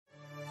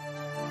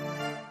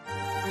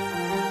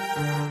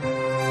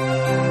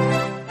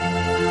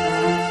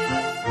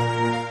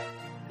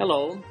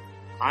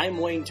I'm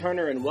Wayne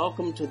Turner, and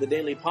welcome to the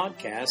daily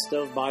podcast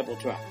of Bible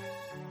Track.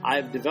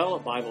 I've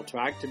developed Bible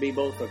Track to be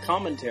both a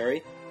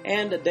commentary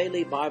and a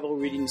daily Bible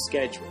reading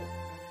schedule.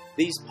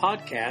 These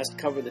podcasts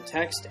cover the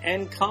text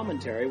and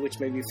commentary, which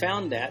may be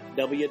found at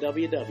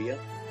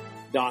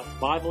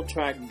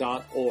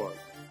www.bibletrack.org.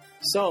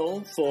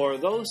 So, for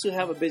those who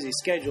have a busy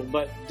schedule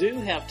but do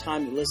have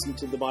time to listen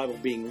to the Bible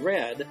being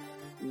read,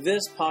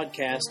 this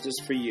podcast is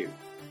for you.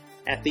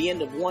 At the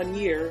end of 1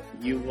 year,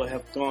 you will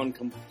have gone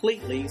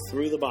completely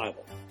through the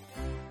Bible.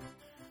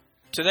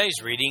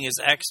 Today's reading is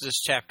Exodus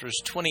chapters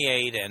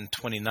 28 and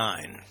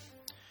 29.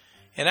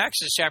 In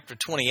Exodus chapter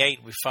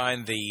 28, we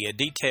find the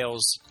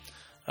details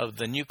of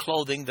the new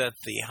clothing that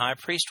the high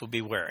priest will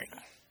be wearing.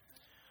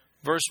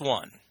 Verse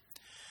 1.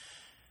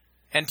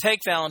 And take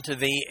thou unto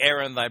thee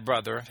Aaron thy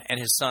brother, and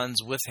his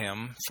sons with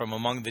him, from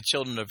among the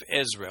children of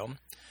Israel,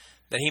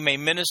 that he may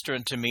minister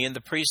unto me in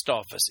the priest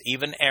office,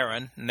 even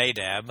Aaron,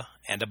 Nadab,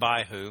 and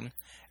Abihu,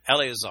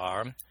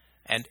 Eleazar,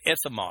 and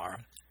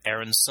Ithamar,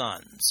 Aaron's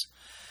sons.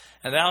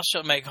 And thou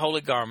shalt make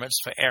holy garments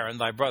for Aaron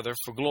thy brother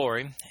for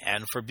glory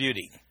and for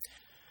beauty.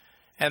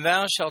 And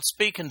thou shalt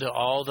speak unto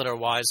all that are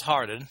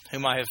wise-hearted,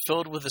 whom I have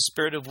filled with the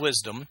spirit of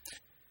wisdom,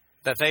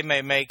 that they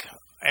may make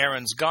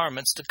Aaron's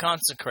garments to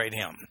consecrate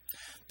him,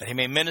 that he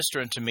may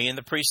minister unto me in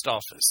the priest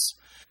office.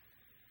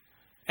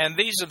 And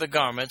these are the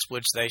garments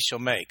which they shall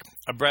make: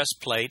 a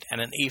breastplate, and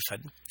an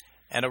ephod,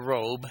 and a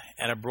robe,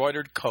 and a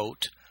broidered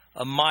coat,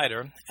 a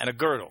mitre, and a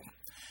girdle.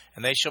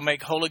 And they shall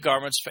make holy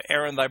garments for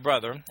Aaron thy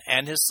brother,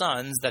 and his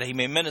sons, that he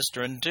may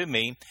minister unto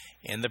me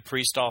in the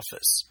priest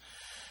office.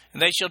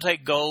 And they shall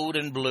take gold,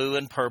 and blue,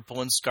 and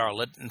purple, and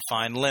scarlet, and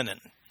fine linen.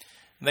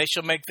 And they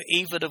shall make the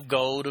ephod of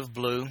gold, of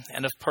blue,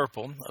 and of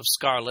purple, of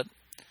scarlet,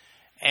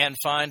 and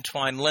fine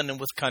twined linen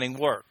with cunning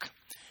work.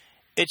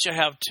 It shall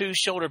have 2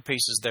 shoulder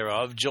pieces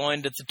thereof,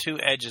 joined at the 2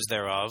 edges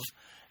thereof,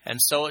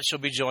 and so it shall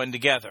be joined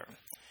together.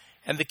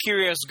 And the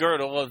curious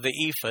girdle of the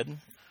ephod,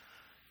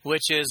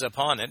 which is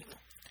upon it,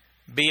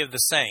 be of the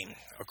same,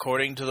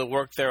 according to the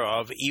work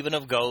thereof, even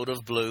of gold,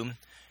 of blue,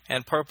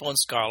 and purple, and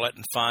scarlet,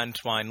 and fine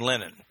twined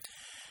linen.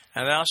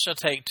 And thou shalt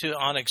take 2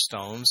 onyx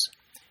stones,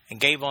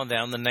 and gave on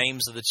them the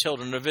names of the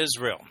children of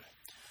Israel.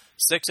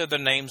 6 of their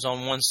names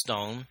on one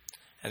stone,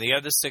 and the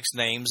other 6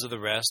 names of the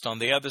rest on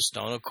the other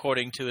stone,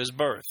 according to his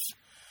birth.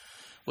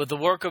 With the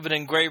work of an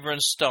engraver in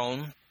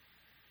stone,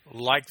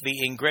 like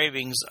the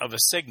engravings of a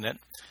signet,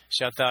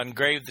 shalt thou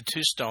engrave the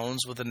 2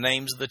 stones with the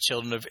names of the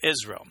children of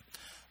Israel.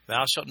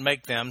 Thou shalt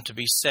make them to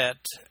be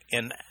set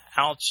in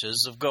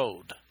ouches of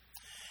gold.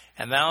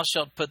 And thou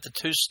shalt put the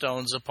 2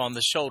 stones upon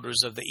the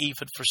shoulders of the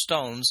ephod for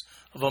stones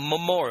of a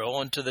memorial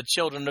unto the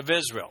children of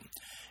Israel.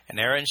 And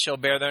Aaron shall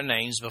bear their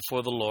names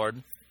before the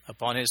Lord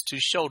upon his 2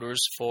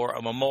 shoulders for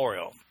a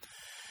memorial.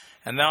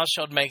 And thou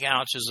shalt make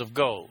ouches of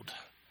gold.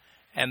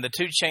 And the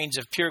 2 chains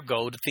of pure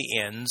gold at the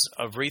ends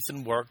of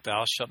wreathen work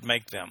thou shalt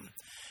make them,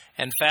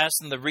 and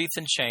fasten the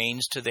wreathen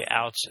chains to the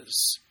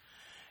ouches.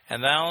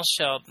 And thou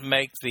shalt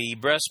make the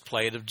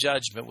breastplate of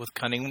judgment with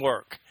cunning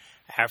work.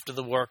 After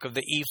the work of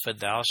the ephod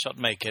thou shalt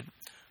make it,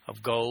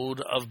 of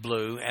gold, of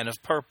blue, and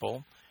of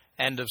purple,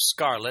 and of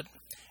scarlet,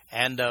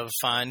 and of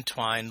fine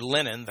twined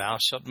linen thou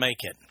shalt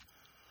make it.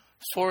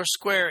 4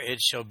 square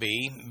it shall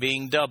be,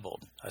 being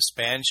doubled. A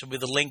span shall be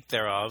the length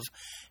thereof,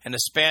 and a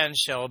span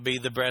shall be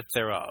the breadth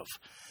thereof.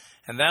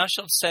 And thou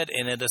shalt set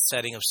in it a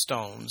setting of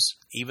stones,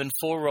 even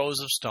 4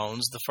 rows of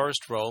stones. The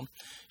first row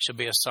shall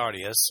be a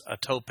sardius, a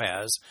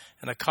topaz,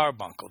 and a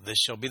carbuncle. This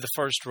shall be the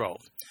first row.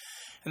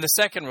 And the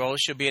second row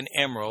shall be an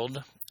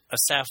emerald, a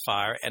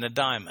sapphire, and a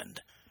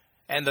diamond.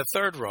 And the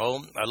third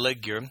row a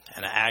ligure,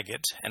 and an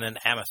agate, and an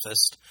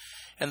amethyst.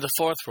 And the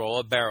fourth row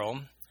a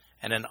beryl,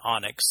 and an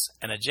onyx,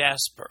 and a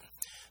jasper.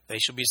 They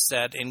shall be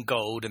set in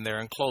gold in their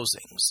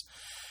enclosings.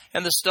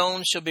 And the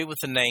stones shall be with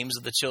the names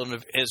of the children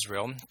of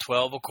Israel,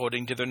 12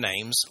 according to their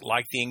names,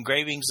 like the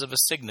engravings of a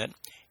signet.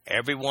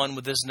 Every one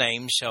with his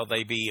name shall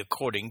they be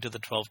according to the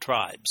 12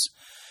 tribes.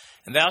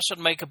 And thou shalt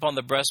make upon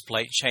the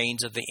breastplate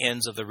chains at the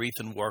ends of the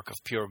wreathen work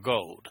of pure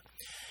gold.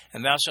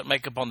 And thou shalt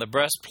make upon the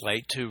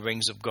breastplate 2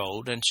 rings of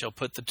gold, and shalt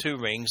put the 2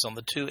 rings on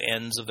the 2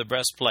 ends of the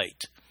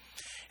breastplate.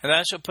 And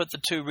thou shalt put the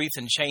 2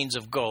 wreathen chains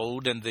of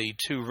gold in the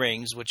 2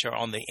 rings which are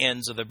on the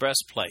ends of the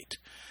breastplate.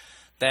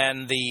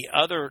 Then the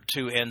other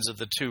 2 ends of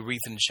the 2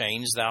 wreathen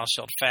chains thou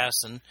shalt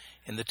fasten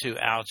in the 2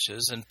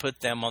 ouches, and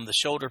put them on the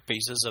shoulder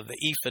pieces of the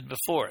ephod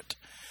before it.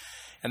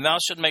 And thou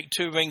shalt make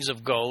 2 rings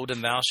of gold,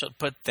 and thou shalt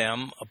put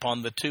them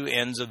upon the 2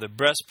 ends of the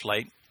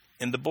breastplate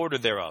in the border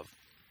thereof,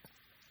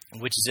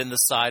 which is in the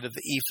side of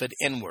the ephod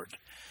inward.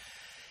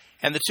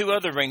 And the 2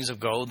 other rings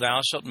of gold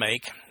thou shalt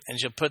make, and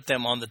shalt put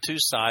them on the 2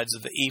 sides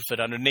of the ephod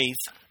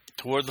underneath,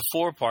 toward the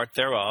forepart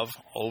thereof,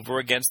 over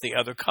against the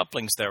other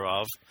couplings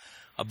thereof,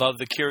 above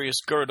the curious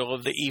girdle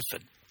of the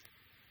ephod.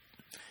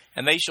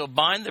 And they shall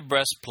bind the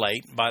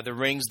breastplate by the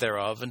rings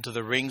thereof into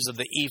the rings of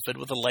the ephod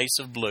with a lace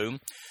of blue,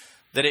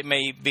 that it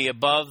may be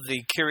above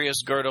the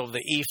curious girdle of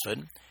the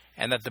ephod,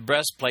 and that the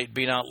breastplate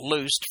be not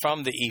loosed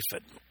from the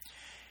ephod.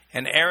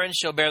 And Aaron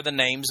shall bear the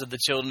names of the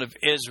children of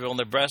Israel in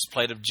the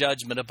breastplate of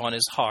judgment upon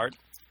his heart,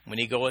 when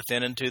he goeth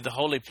in into the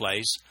holy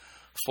place,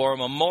 for a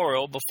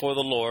memorial before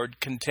the Lord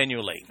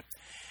continually.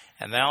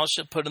 And thou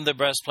shalt put in the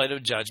breastplate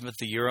of judgment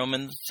the Urim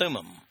and the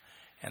Thummim,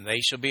 and they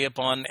shall be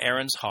upon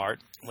Aaron's heart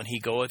when he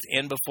goeth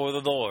in before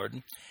the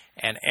Lord.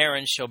 And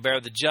Aaron shall bear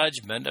the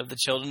judgment of the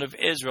children of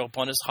Israel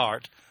upon his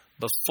heart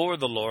before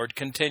the Lord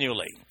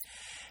continually.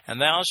 And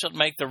thou shalt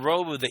make the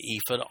robe of the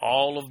ephod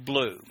all of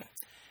blue.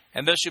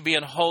 And there shall be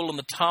an hole in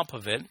the top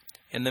of it,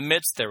 in the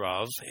midst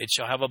thereof. It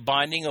shall have a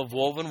binding of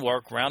woven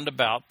work round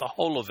about the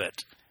whole of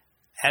it,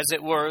 as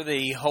it were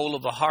the hole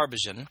of a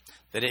habergeon,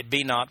 that it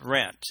be not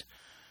rent.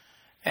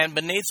 And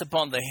beneath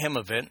upon the hem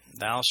of it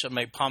thou shalt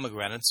make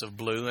pomegranates of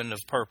blue and of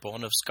purple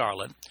and of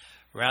scarlet,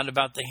 round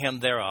about the hem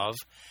thereof,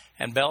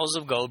 and bells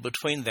of gold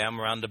between them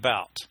round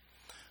about.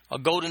 A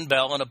golden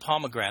bell and a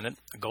pomegranate,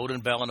 a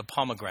golden bell and a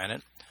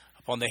pomegranate,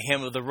 upon the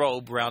hem of the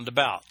robe round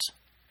about.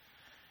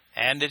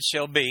 And it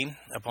shall be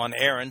upon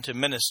Aaron to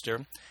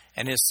minister,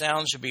 and his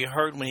sound shall be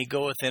heard when he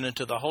goeth in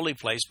into the holy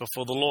place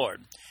before the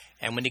Lord,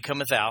 and when he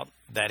cometh out,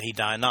 that he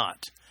die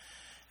not.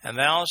 And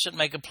thou shalt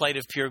make a plate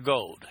of pure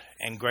gold,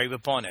 and grave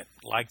upon it,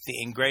 like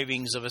the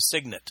engravings of a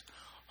signet,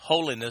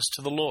 holiness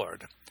to the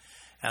Lord.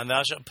 And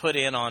thou shalt put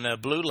in on a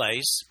blue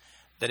lace,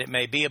 that it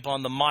may be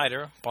upon the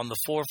mitre, upon the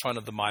forefront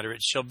of the mitre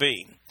it shall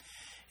be.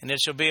 And it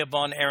shall be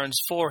upon Aaron's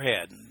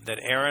forehead, that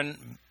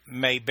Aaron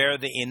may bear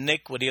the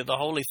iniquity of the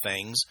holy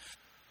things,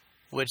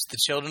 which the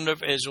children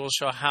of Israel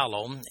shall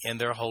hallow in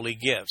their holy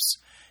gifts.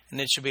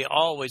 And it shall be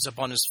always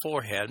upon his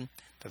forehead,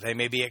 that they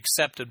may be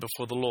accepted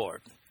before the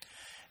Lord.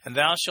 And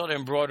thou shalt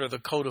embroider the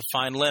coat of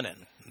fine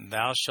linen, and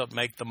thou shalt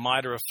make the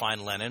mitre of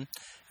fine linen,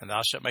 and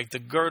thou shalt make the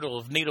girdle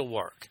of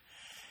needlework.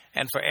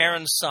 And for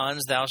Aaron's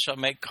sons thou shalt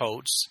make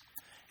coats,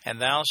 and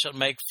thou shalt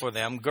make for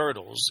them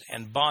girdles,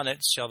 and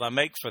bonnets shalt thou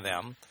make for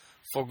them,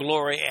 for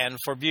glory and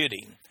for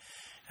beauty.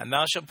 And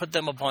thou shalt put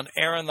them upon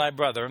Aaron thy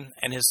brother,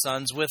 and his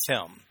sons with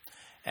him,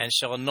 and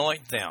shall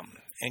anoint them,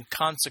 and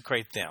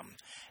consecrate them,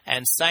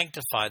 and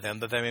sanctify them,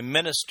 that they may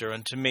minister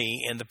unto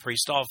me in the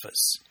priest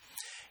office.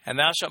 And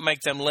thou shalt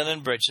make them linen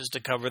breeches to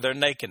cover their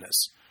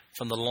nakedness.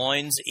 From the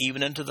loins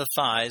even unto the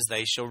thighs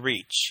they shall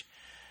reach.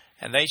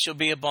 And they shall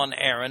be upon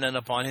Aaron and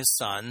upon his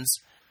sons,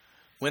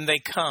 when they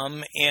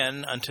come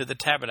in unto the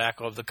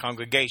tabernacle of the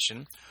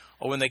congregation,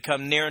 or when they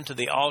come near unto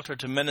the altar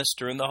to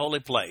minister in the holy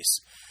place,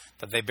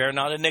 that they bear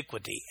not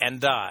iniquity,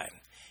 and die.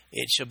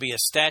 It shall be a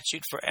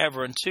statute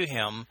forever unto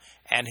him,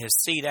 and his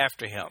seed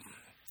after him.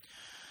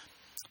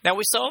 Now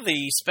we saw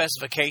the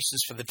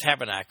specifications for the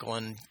tabernacle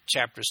in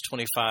chapters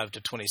 25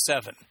 to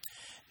 27.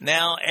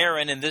 Now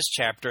Aaron in this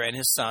chapter and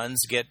his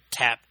sons get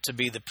tapped to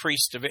be the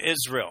priest of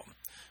Israel,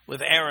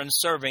 with Aaron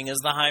serving as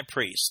the high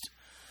priest.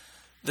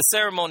 The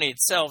ceremony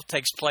itself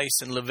takes place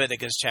in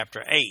Leviticus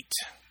chapter 8.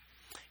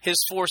 His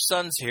four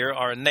sons here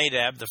are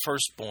Nadab, the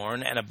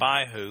firstborn, and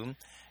Abihu,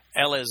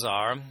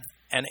 Eleazar,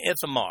 and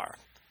Ithamar.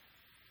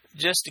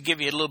 Just to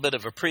give you a little bit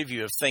of a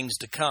preview of things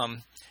to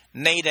come,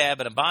 Nadab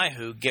and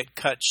Abihu get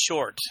cut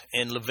short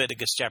in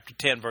Leviticus chapter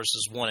 10,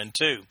 verses 1 and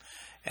 2,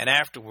 and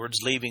afterwards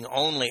leaving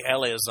only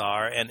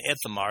Eleazar and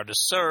Ithamar to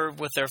serve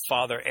with their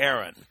father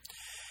Aaron.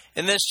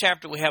 In this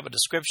chapter we have a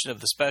description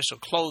of the special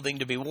clothing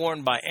to be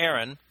worn by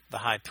Aaron, the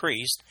high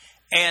priest,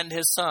 and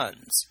his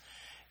sons.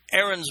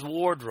 Aaron's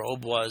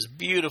wardrobe was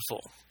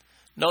beautiful.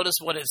 Notice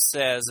what it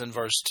says in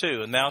verse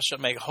 2, And thou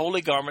shalt make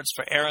holy garments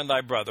for Aaron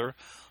thy brother,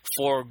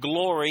 for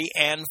glory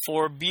and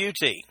for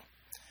beauty.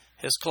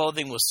 His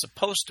clothing was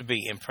supposed to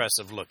be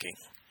impressive looking.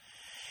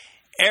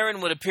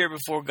 Aaron would appear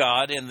before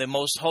God in the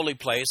most holy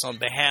place on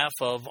behalf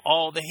of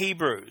all the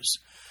Hebrews.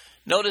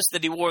 Notice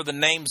that he wore the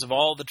names of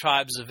all the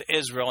tribes of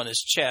Israel on his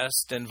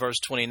chest in verse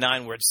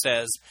 29, where it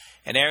says,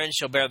 And Aaron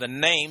shall bear the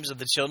names of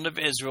the children of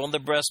Israel in the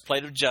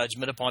breastplate of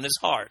judgment upon his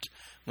heart,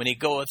 when he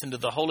goeth into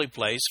the holy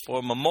place for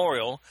a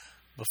memorial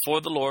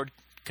before the Lord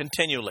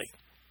continually.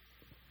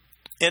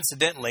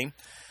 Incidentally,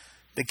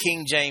 the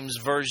King James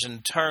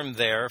Version term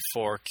there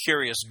for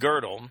curious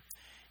girdle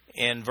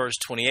in verse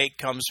 28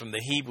 comes from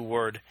the Hebrew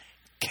word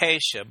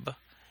kashib,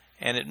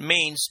 and it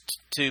means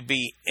to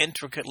be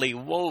intricately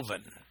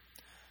woven.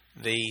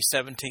 The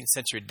 17th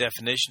century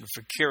definition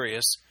for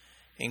curious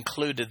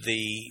included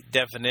the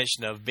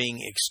definition of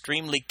being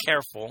extremely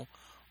careful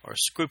or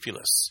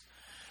scrupulous.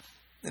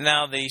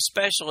 Now, the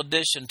special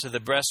addition to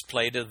the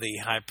breastplate of the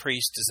high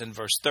priest is in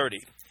verse 30.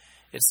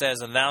 It says,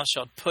 And thou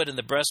shalt put in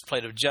the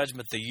breastplate of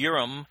judgment the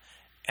Urim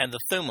and the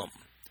Thummim,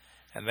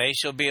 and they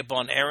shall be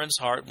upon Aaron's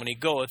heart when he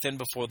goeth in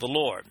before the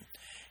Lord.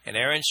 And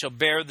Aaron shall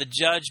bear the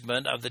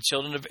judgment of the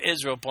children of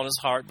Israel upon his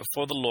heart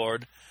before the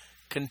Lord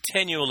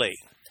continually.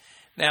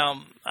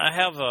 Now, I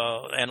have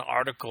an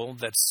article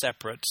that's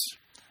separate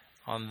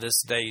on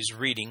this day's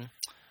reading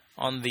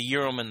on the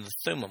Urim and the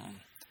Thummim.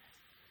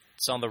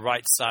 It's on the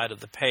right side of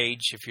the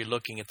page if you're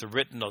looking at the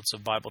written notes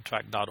of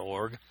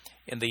BibleTrack.org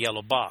in the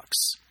yellow box.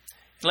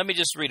 And let me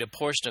just read a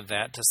portion of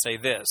that to say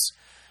this.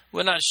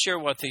 We're not sure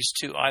what these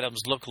two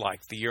items look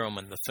like, the Urim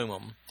and the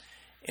Thummim.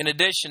 In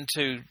addition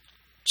to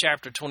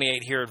chapter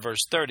 28 here at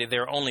verse 30, they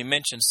are only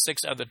mentioned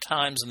 6 other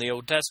times in the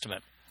Old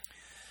Testament.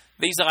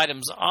 These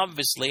items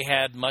obviously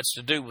had much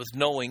to do with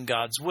knowing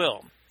God's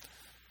will.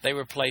 They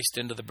were placed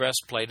into the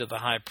breastplate of the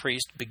high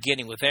priest,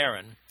 beginning with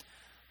Aaron.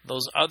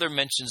 Those other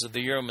mentions of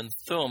the Urim and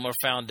Thummim are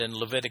found in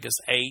Leviticus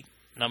 8,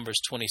 Numbers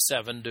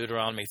 27,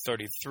 Deuteronomy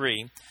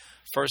 33,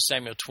 1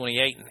 Samuel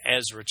 28, and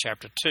Ezra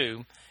chapter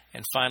 2,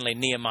 and finally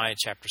Nehemiah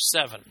chapter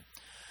 7.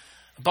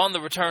 Upon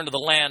the return to the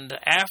land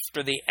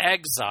after the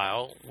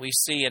exile, we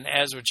see in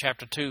Ezra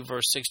chapter 2,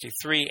 verse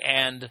 63,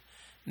 and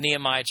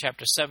Nehemiah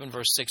chapter 7,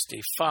 verse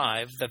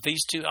 65, that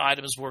these two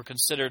items were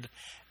considered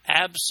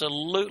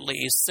absolutely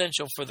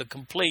essential for the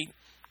complete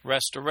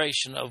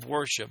restoration of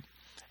worship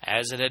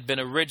as it had been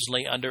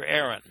originally under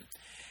Aaron.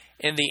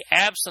 In the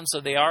absence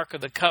of the Ark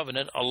of the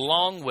Covenant,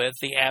 along with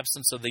the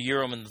absence of the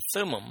Urim and the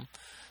Thummim,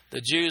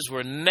 the Jews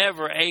were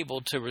never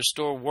able to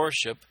restore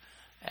worship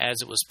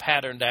as it was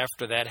patterned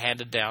after that,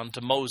 handed down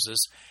to Moses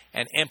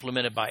and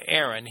implemented by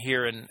Aaron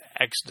here in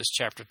Exodus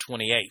chapter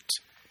 28.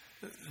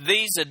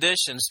 These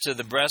additions to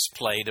the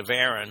breastplate of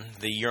Aaron,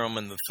 the Urim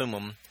and the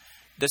Thummim,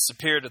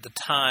 disappeared at the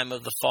time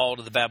of the fall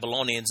to the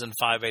Babylonians in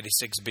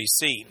 586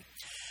 B.C.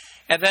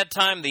 At that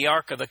time, the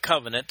Ark of the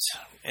Covenant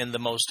in the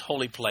most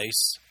holy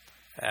place,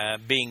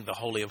 being the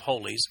Holy of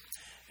Holies,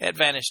 had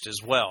vanished as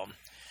well.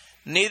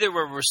 Neither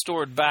were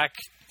restored back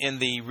in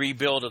the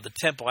rebuild of the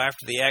temple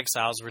after the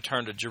exiles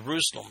returned to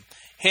Jerusalem.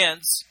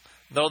 Hence,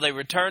 though they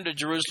returned to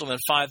Jerusalem in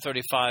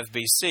 535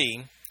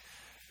 B.C.,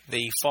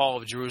 the fall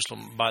of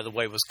Jerusalem, by the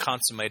way, was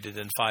consummated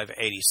in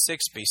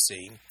 586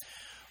 B.C.,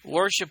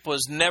 worship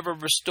was never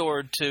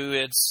restored to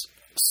its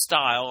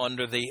style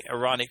under the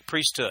Aaronic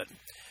priesthood.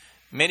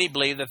 Many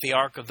believe that the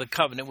Ark of the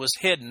Covenant was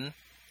hidden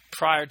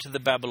prior to the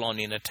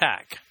Babylonian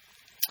attack.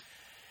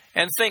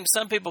 And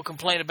some people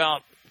complain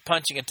about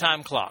punching a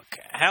time clock.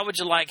 How would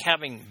you like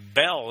having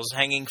bells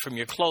hanging from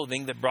your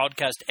clothing that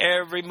broadcast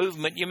every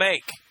movement you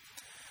make?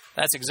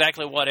 That's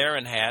exactly what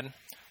Aaron had.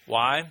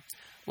 Why?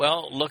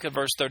 Well, look at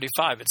verse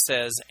 35. It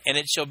says, "And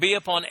it shall be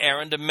upon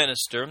Aaron to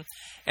minister,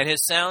 and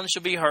his sound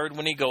shall be heard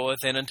when he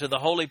goeth in into the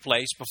holy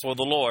place before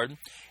the Lord,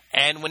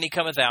 and when he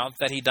cometh out,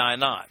 that he die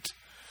not."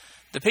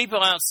 The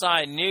people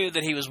outside knew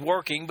that he was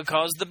working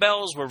because the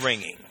bells were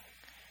ringing.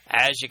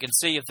 As you can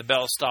see, if the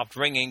bells stopped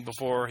ringing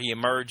before he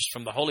emerged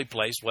from the holy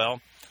place,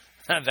 well,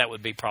 that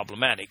would be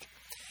problematic.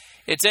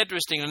 It's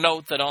interesting to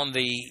note that on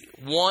the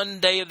one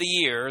day of the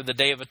year, the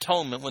Day of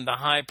Atonement, when the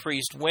high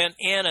priest went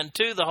in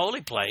into the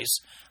holy place,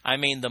 I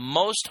mean the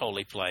most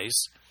holy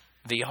place,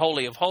 the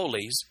Holy of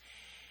Holies,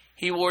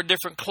 he wore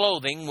different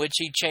clothing which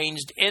he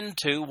changed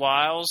into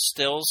while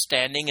still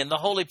standing in the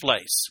holy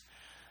place.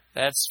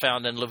 That's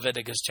found in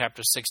Leviticus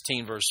chapter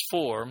 16, verse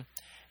 4,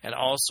 and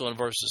also in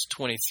verses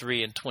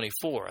 23 and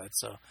 24.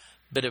 That's a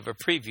bit of a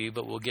preview,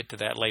 but we'll get to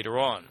that later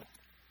on.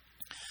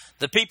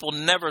 The people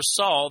never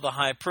saw the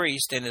high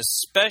priest in his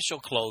special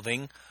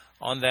clothing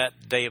on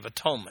that Day of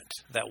Atonement,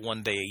 that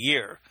one day a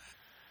year.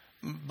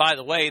 By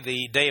the way,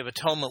 the Day of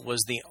Atonement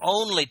was the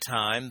only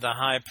time the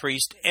high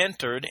priest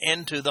entered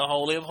into the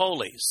Holy of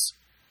Holies.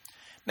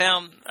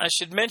 Now, I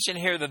should mention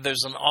here that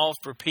there's an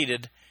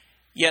oft-repeated,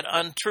 yet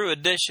untrue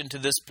addition to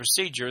this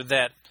procedure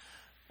that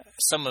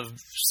some have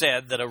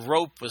said that a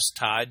rope was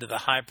tied to the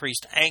high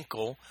priest's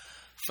ankle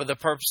for the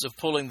purpose of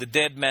pulling the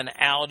dead man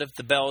out if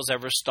the bells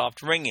ever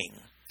stopped ringing.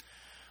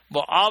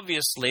 Well,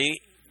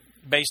 obviously,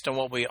 based on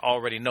what we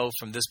already know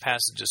from this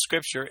passage of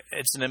Scripture,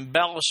 it's an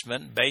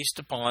embellishment based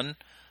upon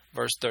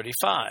verse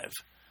 35.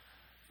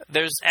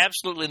 There's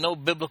absolutely no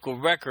biblical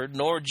record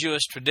nor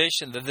Jewish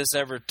tradition that this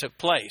ever took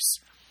place.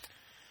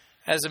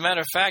 As a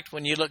matter of fact,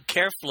 when you look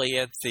carefully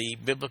at the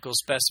biblical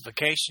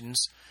specifications,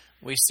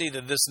 we see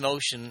that this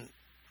notion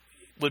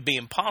would be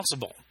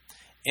impossible,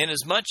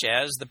 inasmuch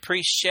as the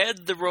priest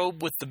shed the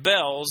robe with the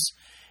bells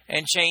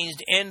and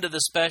changed into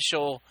the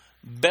special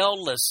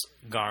bell-less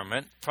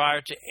garment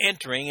prior to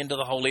entering into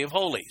the Holy of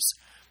Holies.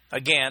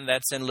 Again,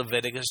 that's in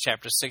Leviticus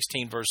chapter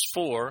 16, verse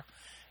 4,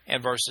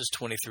 and verses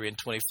 23 and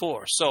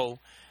 24. So,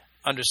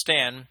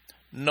 understand,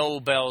 no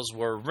bells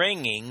were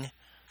ringing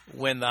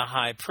when the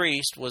high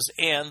priest was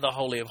in the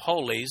Holy of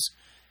Holies,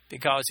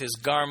 because his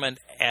garment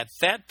at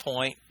that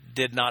point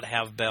did not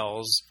have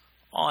bells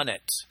on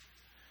it.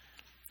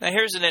 Now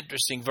here's an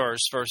interesting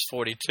verse, verse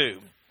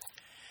 42.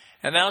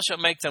 "And thou shalt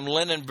make them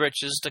linen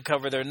breeches to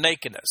cover their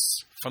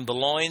nakedness. From the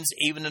loins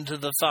even unto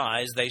the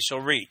thighs they shall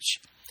reach."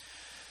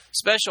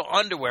 Special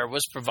underwear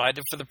was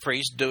provided for the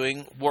priest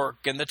doing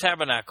work in the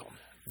tabernacle.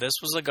 This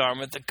was a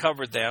garment that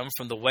covered them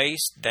from the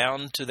waist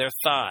down to their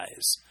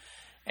thighs.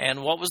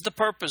 And what was the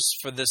purpose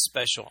for this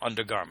special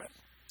undergarment?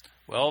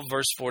 Well,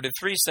 verse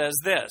 43 says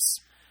this,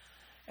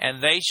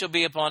 "And they shall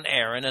be upon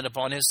Aaron and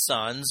upon his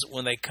sons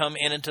when they come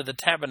in into the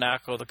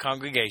tabernacle of the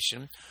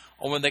congregation,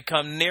 or when they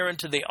come near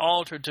unto the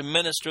altar to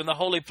minister in the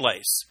holy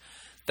place,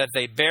 that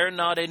they bear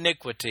not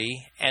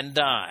iniquity and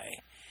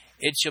die.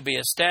 It shall be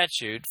a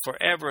statute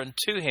forever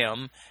unto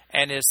him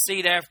and his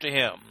seed after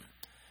him."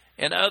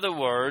 In other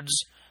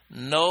words,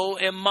 no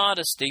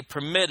immodesty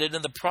permitted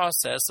in the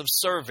process of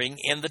serving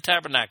in the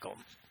tabernacle.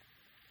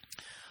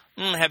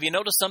 Have you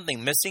noticed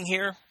something missing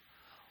here?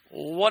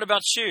 What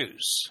about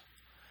shoes?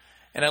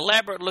 An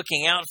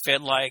elaborate-looking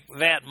outfit like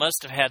that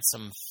must have had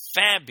some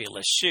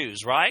fabulous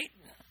shoes, right?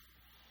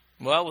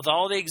 Well, with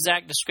all the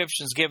exact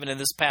descriptions given in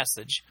this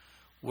passage,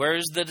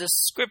 where's the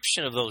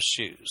description of those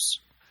shoes?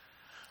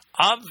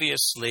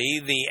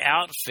 Obviously, the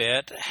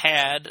outfit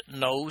had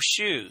no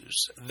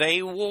shoes.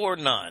 They wore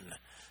none.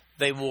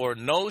 They wore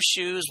no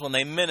shoes when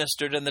they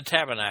ministered in the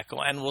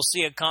tabernacle, and we'll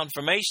see a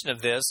confirmation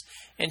of this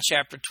in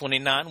chapter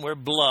 29, where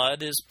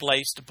blood is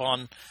placed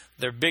upon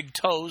their big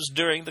toes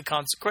during the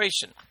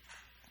consecration.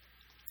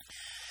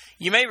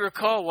 You may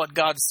recall what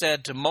God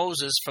said to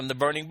Moses from the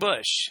burning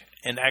bush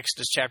in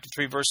Exodus chapter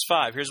 3, verse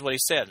 5. Here's what he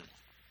said.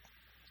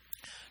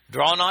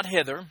 Draw not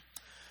hither,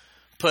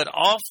 put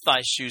off thy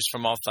shoes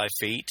from off thy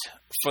feet,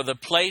 for the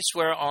place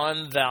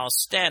whereon thou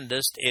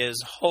standest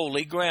is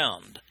holy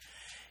ground.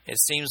 It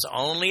seems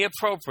only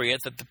appropriate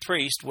that the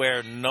priest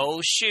wear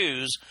no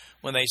shoes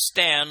when they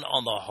stand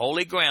on the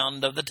holy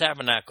ground of the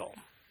tabernacle.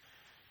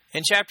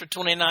 In chapter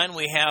 29,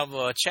 we have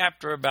a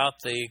chapter about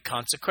the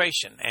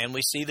consecration, and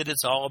we see that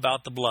it's all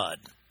about the blood.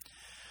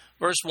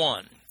 Verse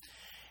 1,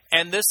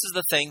 And this is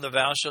the thing that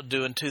thou shalt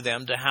do unto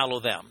them to hallow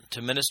them,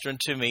 to minister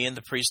unto me in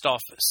the priest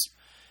office.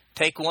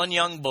 Take 1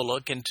 young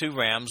bullock and 2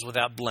 rams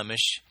without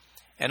blemish,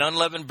 and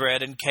unleavened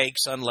bread and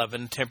cakes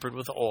unleavened, tempered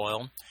with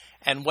oil,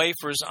 and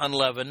wafers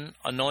unleavened,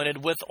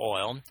 anointed with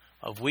oil,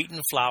 of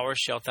wheaten flour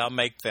shalt thou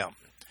make them.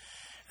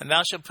 And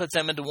thou shalt put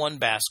them into 1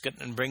 basket,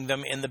 and bring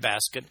them in the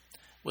basket,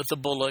 with the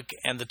bullock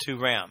and the 2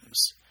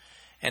 rams.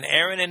 And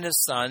Aaron and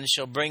his sons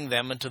shall bring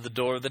them unto the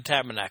door of the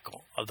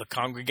tabernacle of the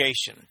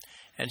congregation,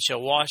 and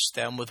shall wash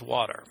them with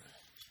water.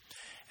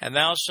 And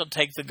thou shalt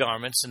take the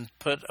garments, and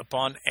put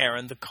upon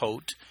Aaron the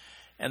coat,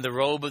 and the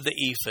robe of the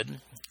ephod,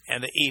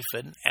 and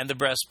the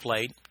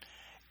breastplate,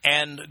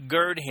 and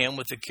gird him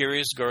with the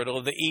curious girdle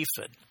of the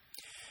ephod.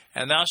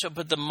 And thou shalt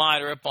put the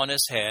mitre upon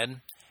his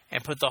head,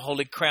 and put the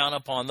holy crown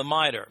upon the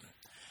mitre.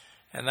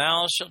 And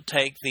thou shalt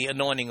take the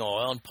anointing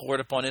oil, and pour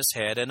it upon his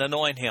head, and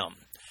anoint him.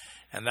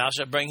 And thou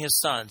shalt bring his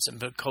sons,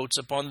 and put coats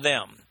upon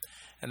them.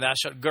 And thou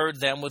shalt gird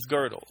them with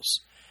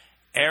girdles.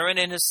 Aaron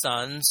and his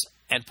sons,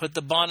 and put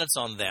the bonnets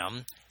on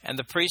them, and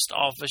the priest's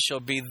office shall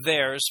be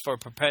theirs for a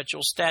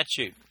perpetual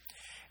statute.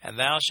 And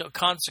thou shalt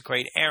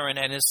consecrate Aaron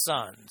and his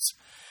sons.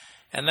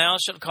 And thou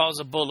shalt cause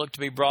a bullock to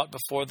be brought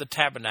before the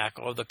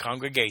tabernacle of the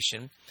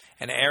congregation,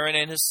 and Aaron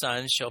and his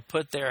sons shall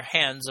put their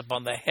hands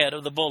upon the head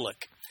of the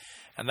bullock.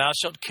 And thou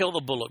shalt kill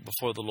the bullock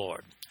before the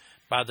Lord,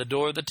 by the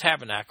door of the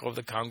tabernacle of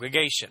the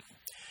congregation.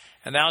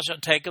 And thou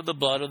shalt take of the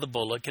blood of the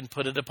bullock, and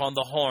put it upon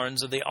the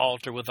horns of the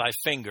altar with thy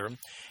finger,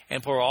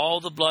 and pour all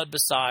the blood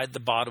beside the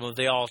bottom of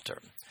the altar.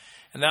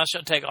 And thou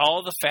shalt take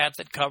all the fat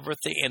that covereth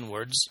the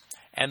inwards,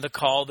 and the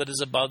caul that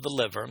is above the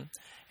liver,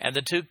 and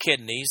the 2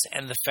 kidneys,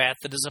 and the fat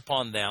that is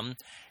upon them,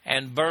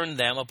 and burn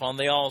them upon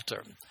the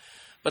altar.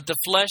 But the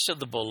flesh of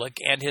the bullock,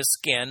 and his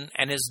skin,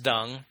 and his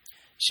dung,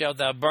 shalt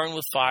thou burn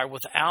with fire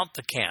without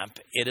the camp.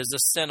 It is a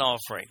sin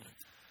offering.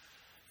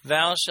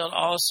 Thou shalt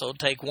also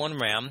take 1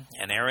 ram,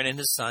 and Aaron and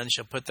his sons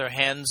shall put their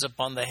hands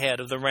upon the head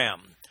of the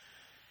ram.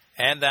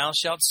 And thou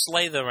shalt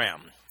slay the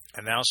ram,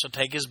 and thou shalt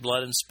take his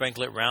blood and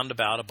sprinkle it round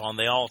about upon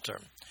the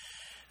altar.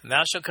 And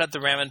thou shalt cut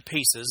the ram in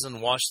pieces,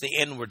 and wash the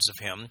inwards of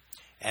him,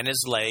 and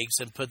his legs,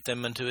 and put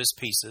them into his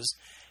pieces,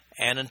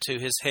 and into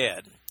his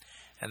head.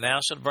 And thou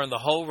shalt burn the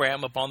whole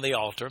ram upon the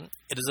altar.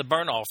 It is a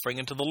burnt offering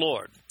unto the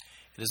Lord.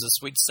 It is a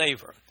sweet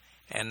savour,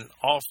 an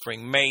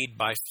offering made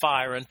by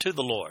fire unto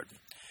the Lord.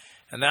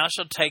 And thou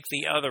shalt take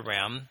the other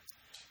ram,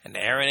 and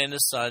Aaron and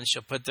his sons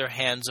shall put their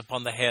hands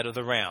upon the head of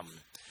the ram.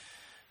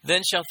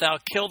 Then shalt thou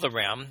kill the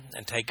ram,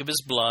 and take of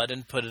his blood,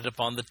 and put it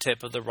upon the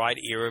tip of the right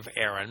ear of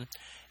Aaron,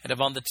 and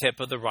upon the tip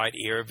of the right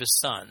ear of his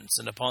sons,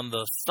 and upon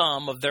the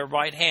thumb of their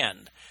right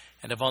hand,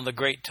 and upon the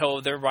great toe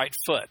of their right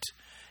foot,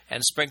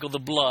 and sprinkle the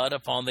blood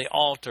upon the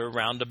altar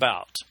round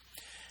about.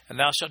 And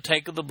thou shalt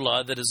take of the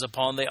blood that is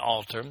upon the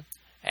altar,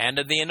 and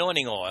of the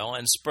anointing oil,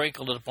 and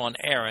sprinkle it upon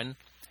Aaron,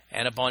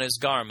 and upon his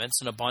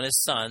garments, and upon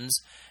his sons,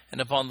 and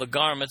upon the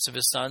garments of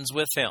his sons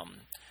with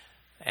him.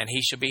 And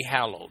he shall be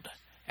hallowed,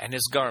 and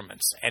his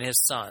garments, and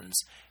his sons,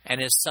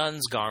 and his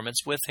sons'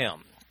 garments with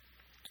him.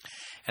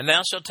 And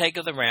thou shalt take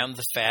of the ram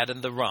the fat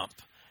and the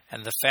rump,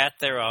 and the fat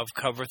thereof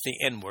covereth the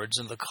inwards,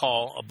 and the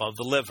caul above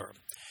the liver,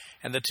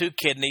 and the 2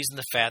 kidneys and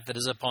the fat that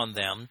is upon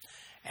them,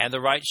 and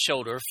the right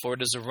shoulder, for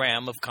it is a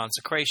ram of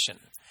consecration.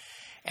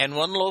 And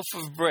 1 loaf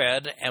of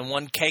bread, and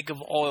 1 cake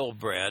of oil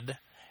bread,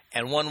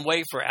 and 1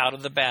 wafer out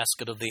of the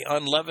basket of the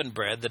unleavened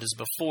bread that is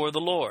before the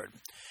Lord.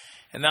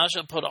 And thou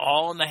shalt put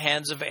all in the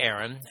hands of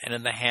Aaron, and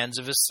in the hands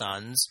of his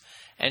sons,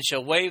 and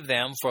shall wave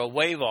them for a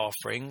wave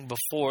offering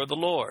before the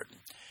Lord.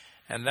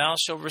 And thou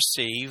shalt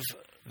receive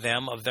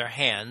them of their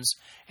hands,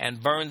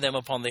 and burn them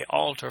upon the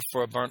altar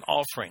for a burnt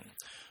offering.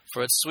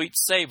 For its sweet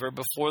savour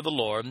before the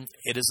Lord,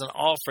 it is an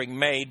offering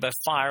made by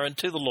fire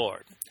unto the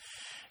Lord.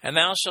 And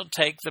thou shalt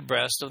take the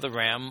breast of the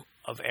ram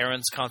of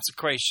Aaron's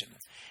consecration,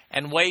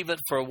 and wave it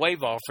for a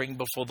wave offering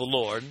before the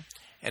Lord,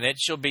 and it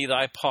shall be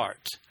thy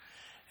part.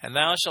 And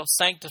thou shalt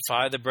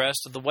sanctify the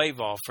breast of the wave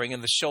offering,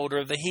 and the shoulder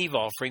of the heave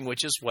offering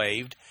which is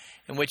waved,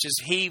 and which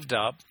is heaved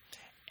up,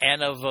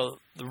 and of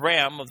the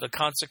ram of the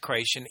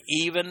consecration,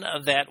 even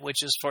of that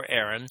which is for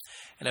Aaron,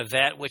 and of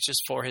that which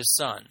is for his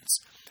sons.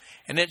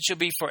 And it shall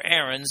be for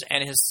Aaron's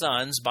and his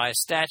sons by a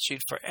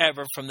statute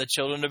forever from the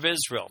children of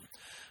Israel.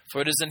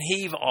 For it is an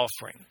heave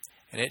offering,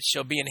 and it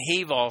shall be an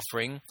heave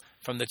offering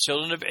from the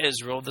children of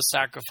Israel, the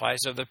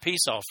sacrifice of their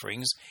peace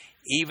offerings,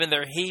 even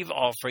their heave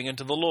offering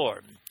unto the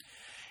Lord.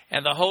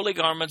 And the holy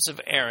garments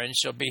of Aaron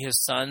shall be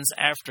his sons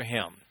after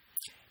him,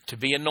 to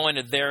be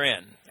anointed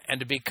therein, and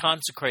to be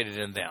consecrated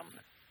in them.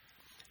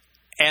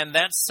 And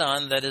that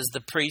son that is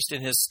the priest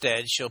in his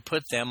stead shall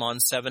put them on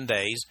 7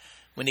 days,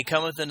 when he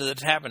cometh into the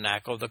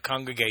tabernacle of the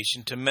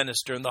congregation to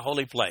minister in the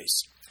holy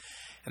place.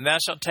 And thou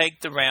shalt take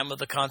the ram of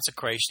the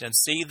consecration, and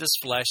seethe his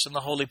flesh in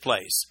the holy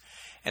place.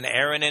 And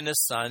Aaron and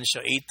his sons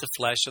shall eat the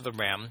flesh of the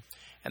ram,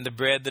 and the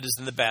bread that is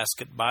in the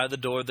basket by the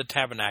door of the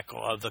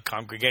tabernacle of the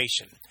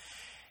congregation.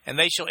 And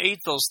they shall eat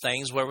those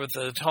things wherewith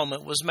the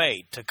atonement was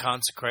made, to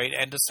consecrate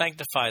and to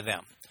sanctify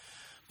them.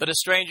 But a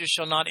stranger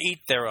shall not eat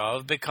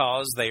thereof,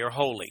 because they are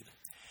holy.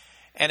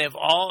 And if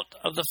aught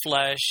of the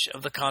flesh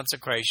of the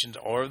consecrations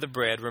or of the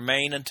bread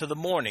remain until the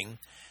morning,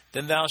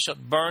 then thou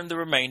shalt burn the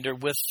remainder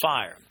with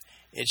fire.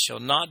 It shall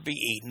not be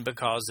eaten,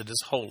 because it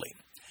is holy.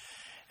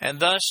 And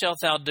thus shalt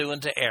thou do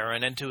unto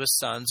Aaron and to his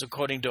sons,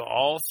 according to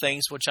all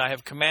things which I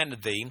have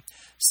commanded thee.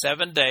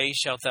 7 days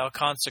shalt thou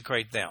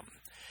consecrate them.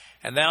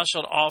 And thou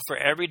shalt offer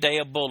every day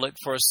a bullock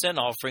for a sin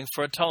offering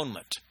for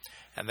atonement.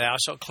 And thou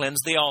shalt cleanse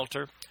the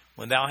altar,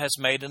 when thou hast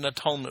made an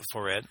atonement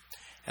for it,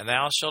 and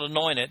thou shalt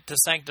anoint it to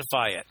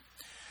sanctify it.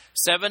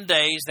 7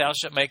 days thou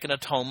shalt make an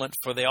atonement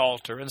for the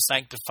altar, and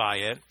sanctify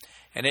it,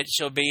 and it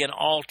shall be an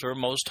altar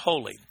most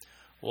holy.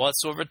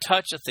 Whatsoever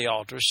toucheth the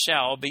altar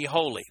shall be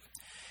holy.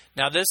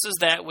 Now this is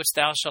that which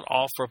thou shalt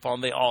offer upon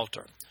the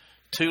altar: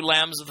 2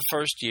 lambs of the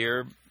first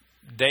year,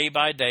 day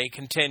by day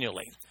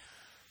continually.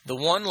 The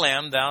one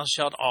lamb thou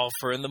shalt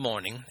offer in the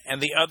morning, and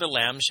the other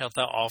lamb shalt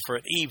thou offer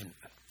at even.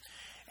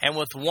 And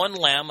with one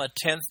lamb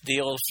 1/10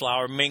 deal of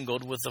flour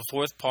mingled with the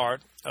 4th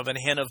part of an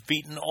hin of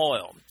beaten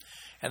oil,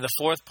 and the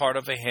 4th part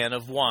of a hin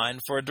of wine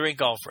for a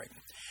drink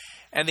offering.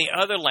 And the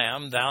other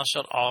lamb thou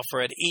shalt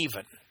offer at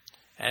even,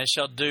 and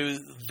shalt do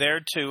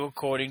thereto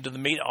according to the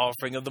meat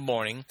offering of the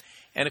morning,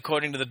 and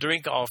according to the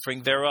drink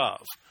offering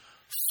thereof,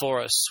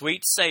 for a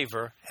sweet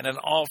savor, and an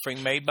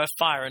offering made by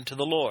fire unto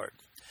the Lord.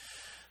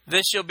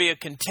 This shall be a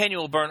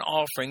continual burnt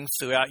offering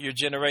throughout your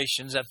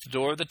generations at the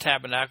door of the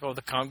tabernacle of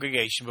the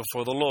congregation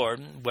before the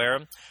Lord,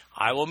 where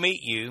I will meet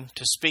you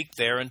to speak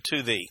there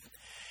unto thee.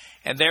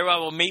 And there I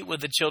will meet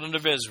with the children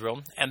of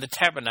Israel, and the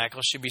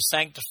tabernacle shall be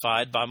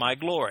sanctified by my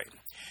glory.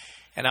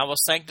 And I will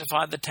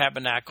sanctify the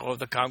tabernacle of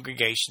the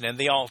congregation and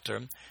the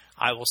altar.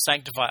 I will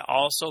sanctify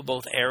also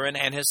both Aaron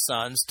and his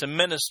sons to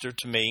minister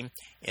to me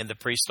in the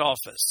priest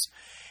office.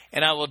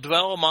 And I will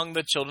dwell among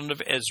the children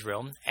of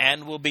Israel,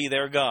 and will be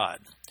their God.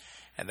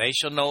 And they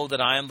shall know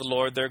that I am the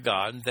Lord their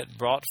God, that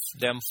brought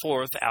them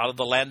forth out of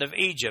the land of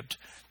Egypt,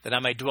 that I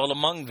may dwell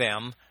among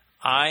them.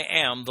 I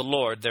am the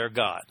Lord their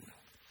God.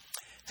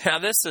 Now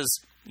this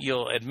is,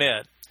 you'll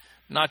admit,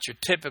 not your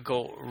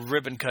typical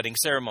ribbon-cutting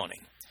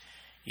ceremony.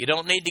 You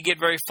don't need to get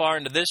very far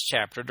into this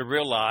chapter to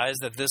realize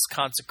that this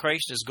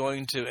consecration is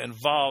going to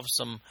involve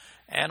some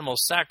animal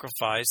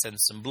sacrifice and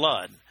some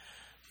blood.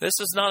 This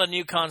is not a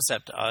new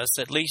concept to us.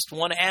 At least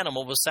one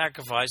animal was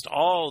sacrificed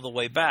all the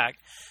way back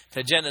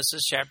to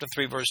Genesis chapter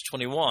 3, verse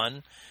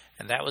 21,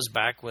 and that was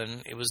back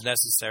when it was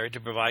necessary to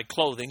provide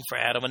clothing for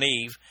Adam and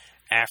Eve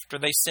after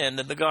they sinned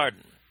in the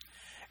garden.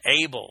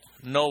 Abel,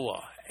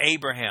 Noah,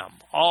 Abraham,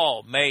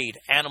 all made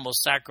animal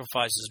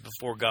sacrifices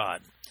before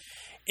God.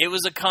 It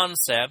was a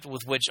concept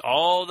with which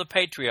all the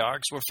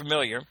patriarchs were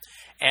familiar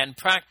and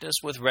practiced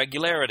with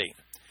regularity.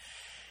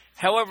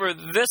 However,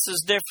 this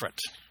is different.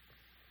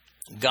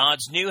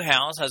 God's new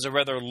house has a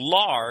rather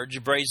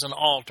large brazen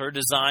altar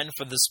designed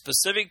for the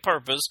specific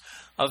purpose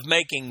of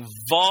making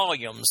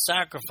volume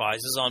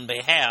sacrifices on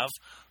behalf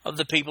of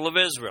the people of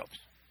Israel.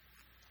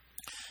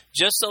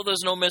 Just so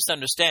there's no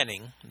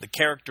misunderstanding the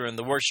character and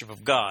the worship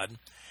of God,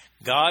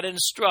 God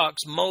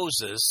instructs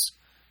Moses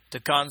to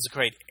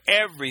consecrate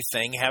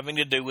everything having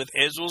to do with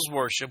Israel's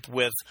worship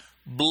with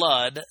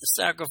blood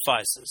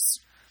sacrifices.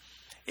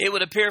 It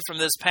would appear from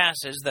this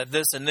passage that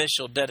this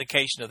initial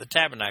dedication of the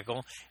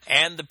tabernacle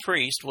and the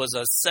priest was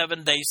a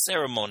 7-day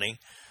ceremony.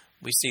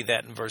 We see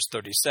that in verse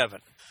 37.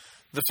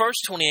 The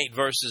first 28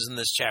 verses in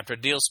this chapter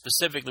deal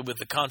specifically with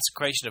the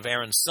consecration of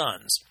Aaron's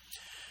sons.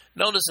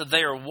 Notice that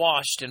they are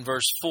washed in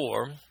verse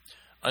 4,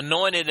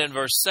 anointed in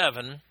verse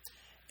 7,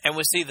 and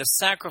we see the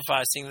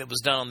sacrificing that was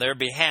done on their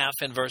behalf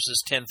in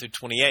verses 10 through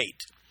 28.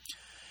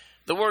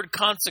 The word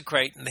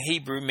consecrate in the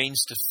Hebrew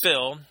means to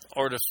fill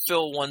or to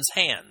fill one's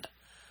hand.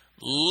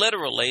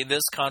 Literally,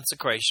 this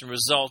consecration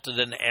resulted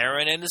in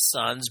Aaron and his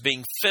sons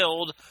being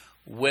filled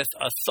with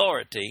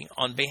authority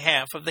on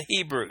behalf of the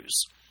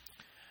Hebrews.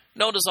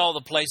 Notice all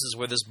the places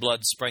where this blood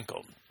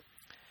sprinkled.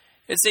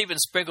 It's even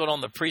sprinkled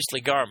on the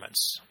priestly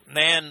garments,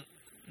 and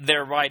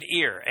their right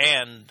ear,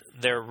 and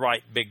their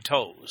right big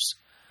toes.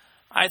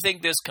 I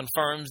think this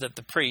confirms that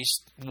the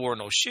priests wore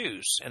no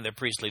shoes in their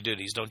priestly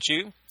duties, don't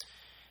you?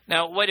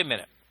 Now, wait a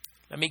minute.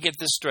 Let me get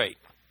this straight.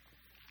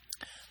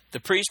 The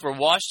priests were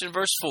washed in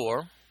verse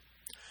 4,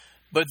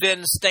 but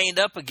then stained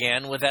up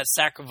again with that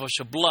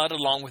sacrificial blood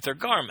along with their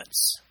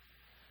garments.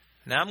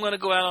 Now, I'm going to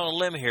go out on a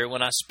limb here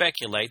when I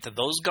speculate that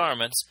those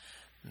garments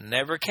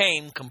never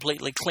came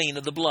completely clean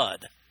of the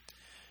blood.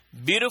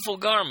 Beautiful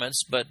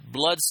garments, but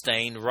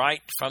blood-stained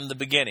right from the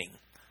beginning.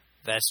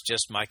 That's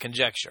just my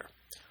conjecture.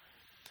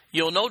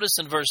 You'll notice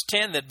in verse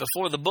 10 that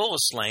before the bull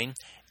is slain,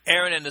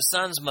 Aaron and his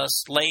sons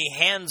must lay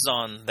hands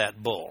on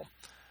that bull.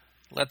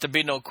 Let there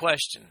be no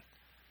question.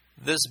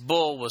 This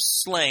bull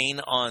was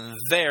slain on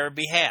their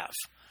behalf.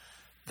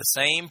 The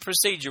same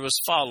procedure was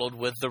followed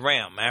with the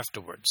ram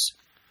afterwards.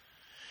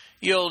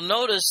 You'll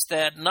notice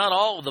that not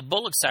all of the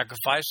bullock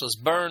sacrifice was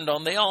burned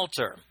on the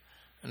altar.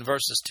 In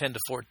verses 10 to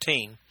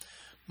 14,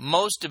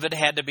 most of it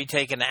had to be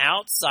taken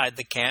outside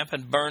the camp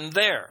and burned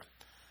there.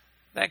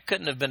 That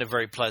couldn't have been a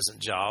very pleasant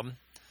job.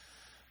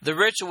 The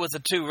ritual with the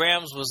 2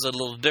 rams was a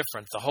little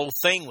different. The whole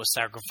thing was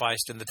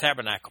sacrificed in the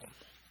tabernacle.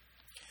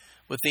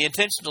 With the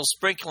intentional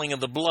sprinkling of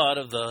the blood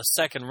of the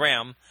second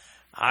ram,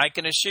 I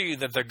can assure you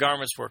that their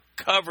garments were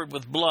covered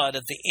with blood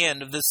at the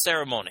end of this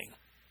ceremony.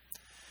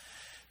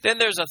 Then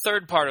there's a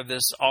third part of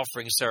this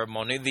offering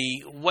ceremony,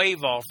 the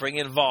wave offering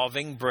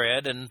involving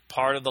bread and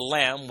part of the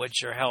lamb,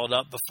 which are held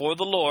up before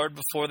the Lord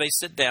before they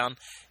sit down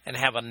and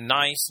have a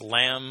nice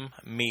lamb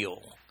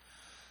meal.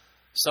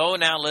 So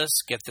now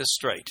let's get this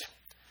straight.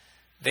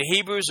 The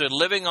Hebrews are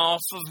living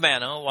off of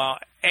manna while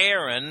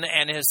Aaron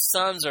and his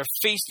sons are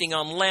feasting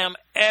on lamb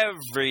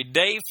every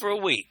day for a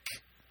week.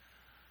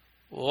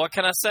 Well, what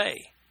can I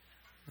say?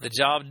 The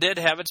job did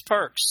have its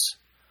perks.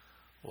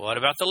 What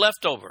about the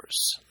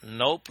leftovers?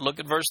 Nope, look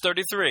at verse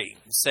 33.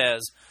 It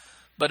says,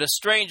 "But a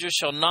stranger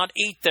shall not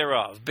eat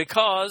thereof,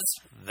 because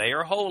they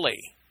are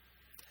holy."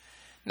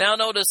 Now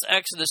notice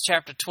Exodus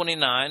chapter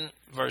 29,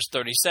 verse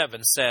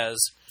 37 says,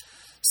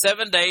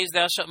 7 days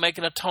thou shalt make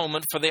an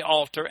atonement for the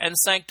altar, and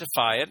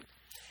sanctify it.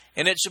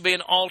 And it shall be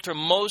an altar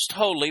most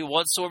holy.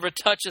 Whatsoever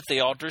toucheth the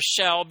altar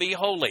shall be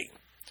holy.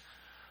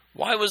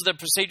 Why was the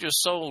procedure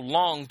so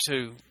long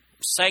to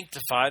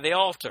sanctify the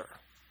altar?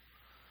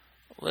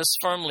 Let's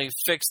firmly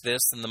fix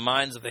this in the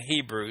minds of the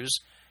Hebrews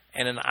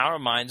and in our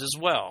minds as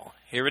well.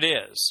 Here it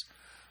is.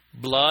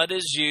 Blood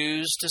is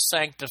used to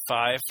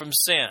sanctify from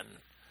sin.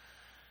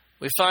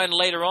 We find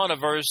later on a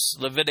verse,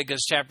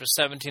 Leviticus chapter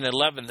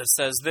 17:11, that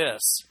says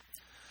this,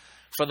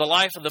 "For the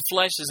life of the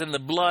flesh is in the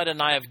blood,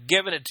 and I have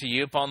given it to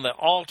you upon the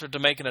altar to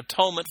make an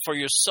atonement for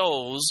your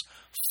souls.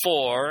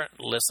 For,"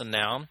 listen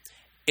now,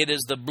 "it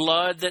is the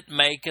blood that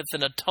maketh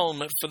an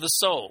atonement for the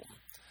soul."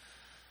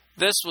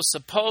 This was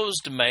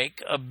supposed to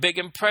make a big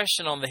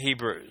impression on the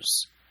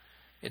Hebrews.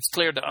 It's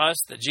clear to us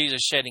that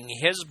Jesus shedding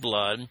his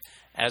blood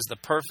as the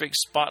perfect,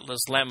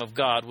 spotless Lamb of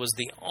God was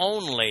the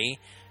only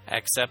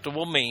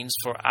acceptable means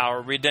for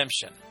our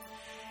redemption.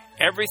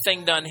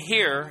 Everything done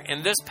here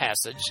in this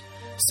passage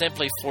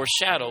simply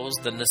foreshadows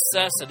the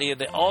necessity of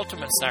the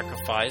ultimate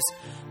sacrifice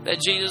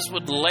that Jesus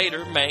would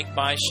later make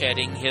by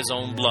shedding his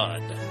own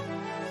blood.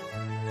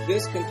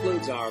 This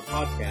concludes our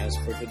podcast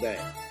for today.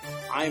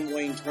 I'm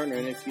Wayne Turner,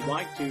 and if you'd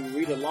like to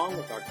read along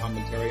with our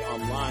commentary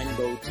online,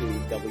 go to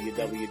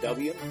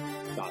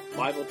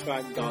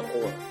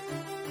www.bibletrack.org.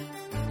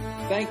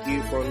 Thank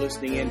you for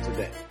listening in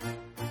today.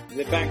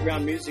 The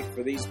background music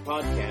for these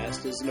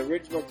podcasts is an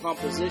original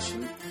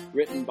composition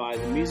written by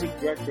the music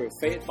director of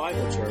Fayette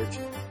Bible Church,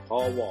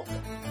 Paul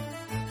Walker.